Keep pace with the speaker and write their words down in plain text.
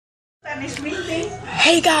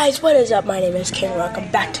Hey guys, what is up? My name is King.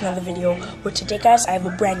 Welcome back to another video where today, guys, I have a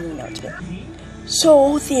brand new announcement.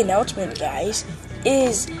 So, the announcement, guys,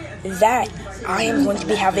 is that I am going to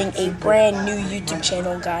be having a brand new YouTube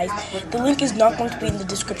channel, guys. The link is not going to be in the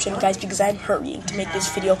description, guys, because I'm hurrying to make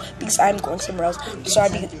this video because I'm going somewhere else. Sorry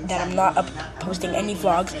that I'm not posting any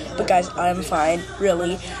vlogs, but guys, I'm fine,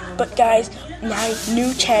 really. But guys, my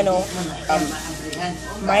new channel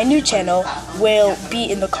will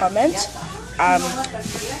be in the comments.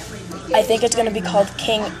 I think it's going to be called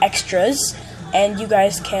King Extras, and you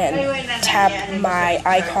guys can tap my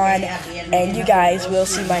icon and you guys will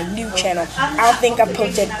see my new channel. I don't think I've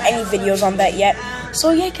posted any videos on that yet.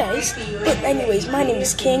 So yeah, guys. But anyways, my name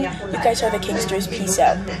is King. You guys are the Kingsters. Peace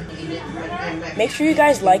out. Make sure you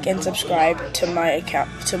guys like and subscribe to my account,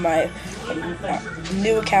 to my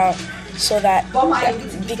new account, so that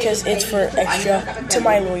because it's for extra to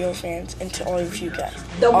my loyal fans and to all of you guys.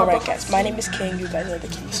 Alright, guys. My name is King. You guys are the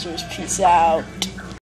Kingsters. Peace out.